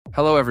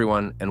Hello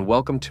everyone, and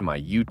welcome to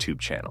my YouTube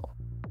channel.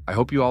 I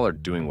hope you all are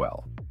doing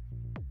well.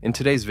 In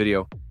today's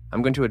video,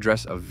 I'm going to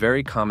address a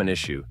very common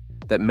issue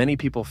that many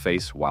people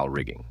face while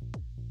rigging.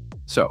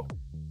 So,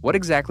 what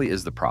exactly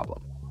is the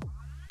problem?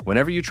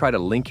 Whenever you try to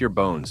link your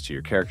bones to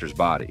your character's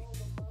body,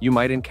 you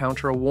might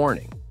encounter a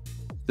warning.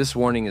 This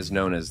warning is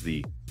known as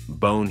the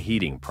bone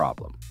heating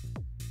problem.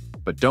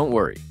 But don't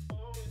worry,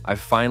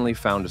 I've finally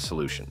found a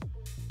solution,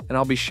 and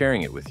I'll be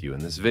sharing it with you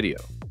in this video.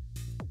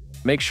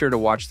 Make sure to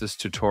watch this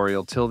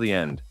tutorial till the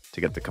end to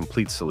get the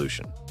complete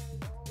solution.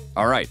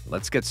 Alright,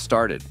 let's get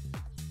started.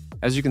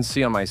 As you can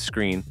see on my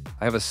screen,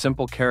 I have a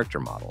simple character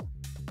model,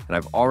 and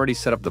I've already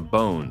set up the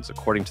bones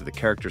according to the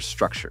character's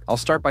structure. I'll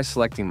start by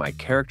selecting my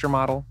character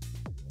model,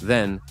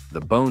 then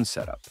the bone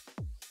setup,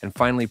 and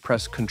finally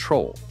press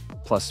Ctrl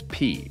plus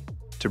P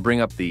to bring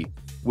up the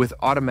With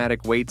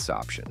Automatic Weights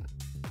option.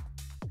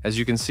 As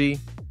you can see,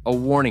 a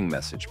warning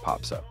message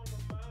pops up.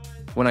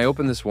 When I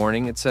open this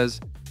warning, it says,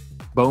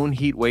 Bone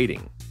heat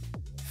weighting.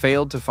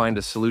 Failed to find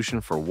a solution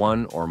for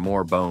one or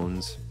more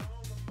bones.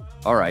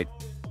 Alright,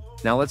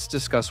 now let's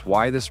discuss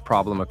why this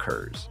problem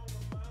occurs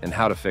and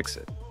how to fix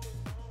it.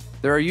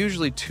 There are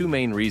usually two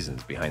main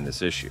reasons behind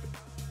this issue.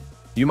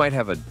 You might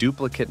have a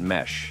duplicate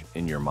mesh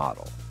in your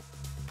model,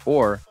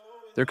 or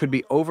there could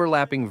be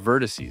overlapping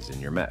vertices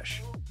in your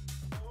mesh.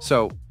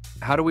 So,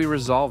 how do we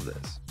resolve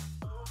this?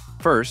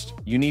 First,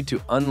 you need to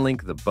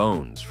unlink the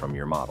bones from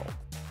your model.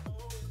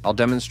 I'll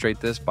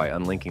demonstrate this by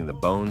unlinking the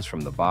bones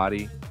from the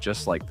body,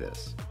 just like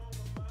this.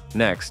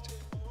 Next,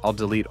 I'll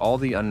delete all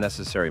the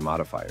unnecessary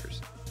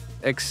modifiers,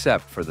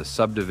 except for the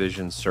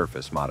subdivision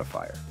surface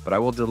modifier, but I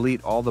will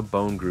delete all the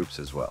bone groups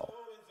as well.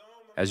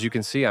 As you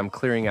can see, I'm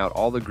clearing out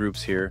all the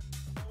groups here.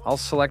 I'll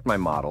select my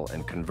model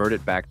and convert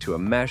it back to a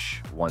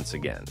mesh once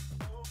again.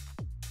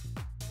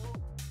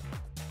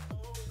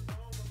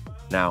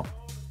 Now,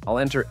 I'll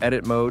enter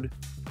edit mode,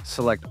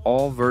 select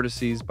all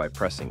vertices by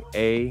pressing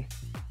A,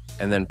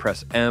 and then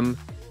press M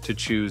to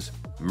choose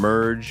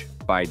Merge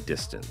by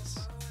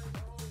Distance.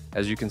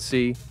 As you can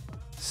see,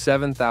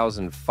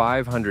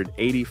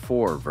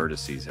 7,584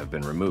 vertices have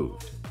been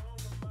removed.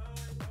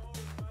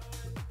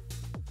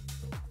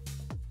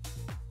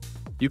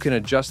 You can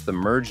adjust the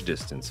merge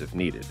distance if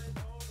needed.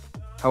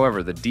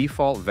 However, the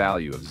default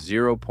value of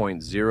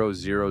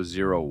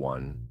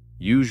 0.0001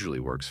 usually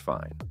works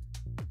fine.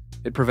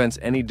 It prevents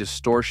any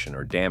distortion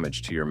or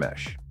damage to your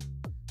mesh.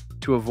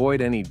 To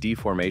avoid any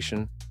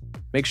deformation,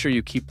 make sure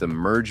you keep the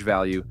merge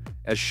value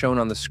as shown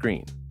on the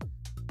screen.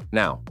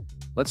 Now,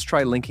 let's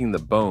try linking the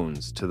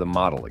bones to the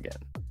model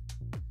again.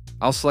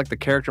 I'll select the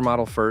character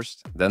model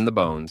first, then the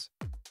bones,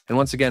 and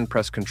once again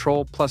press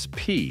Ctrl plus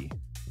P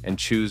and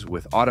choose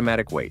With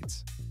Automatic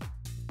Weights.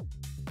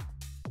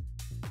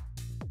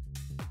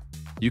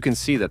 You can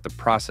see that the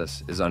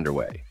process is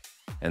underway,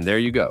 and there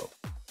you go.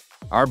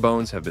 Our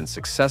bones have been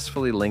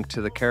successfully linked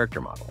to the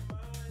character model.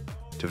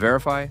 To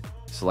verify,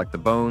 select the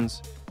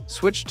bones,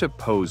 switch to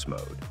pose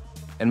mode,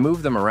 and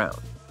move them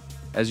around.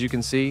 As you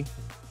can see,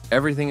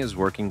 everything is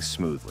working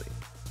smoothly.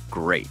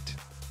 Great.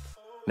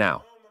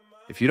 Now,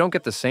 if you don't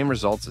get the same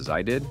results as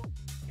I did,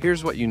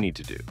 here's what you need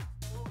to do.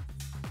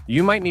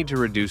 You might need to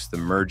reduce the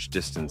merge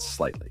distance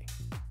slightly.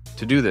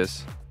 To do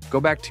this, go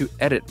back to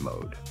edit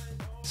mode.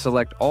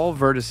 Select all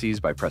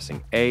vertices by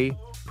pressing A,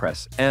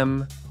 press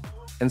M,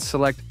 and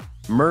select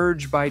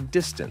Merge by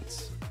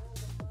Distance.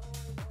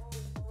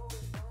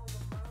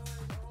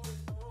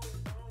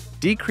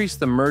 Decrease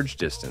the merge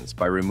distance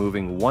by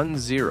removing 1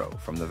 0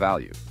 from the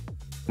value.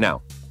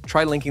 Now,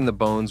 try linking the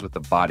bones with the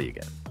body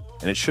again,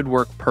 and it should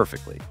work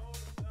perfectly.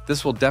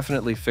 This will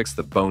definitely fix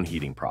the bone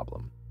heating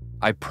problem.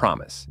 I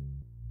promise.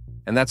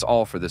 And that's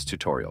all for this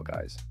tutorial,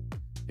 guys.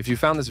 If you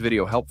found this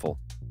video helpful,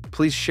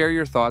 please share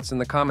your thoughts in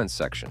the comments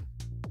section.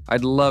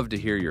 I'd love to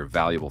hear your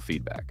valuable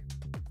feedback.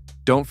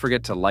 Don't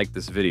forget to like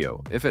this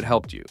video if it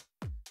helped you.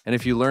 And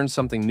if you learned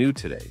something new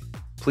today,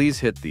 please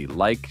hit the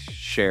like,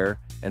 share,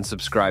 and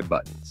subscribe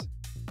buttons.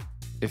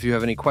 If you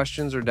have any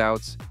questions or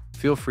doubts,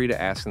 feel free to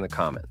ask in the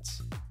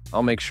comments.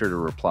 I'll make sure to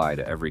reply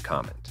to every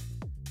comment.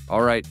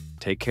 Alright,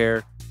 take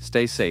care,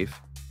 stay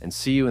safe, and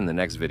see you in the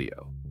next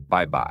video.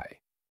 Bye-bye.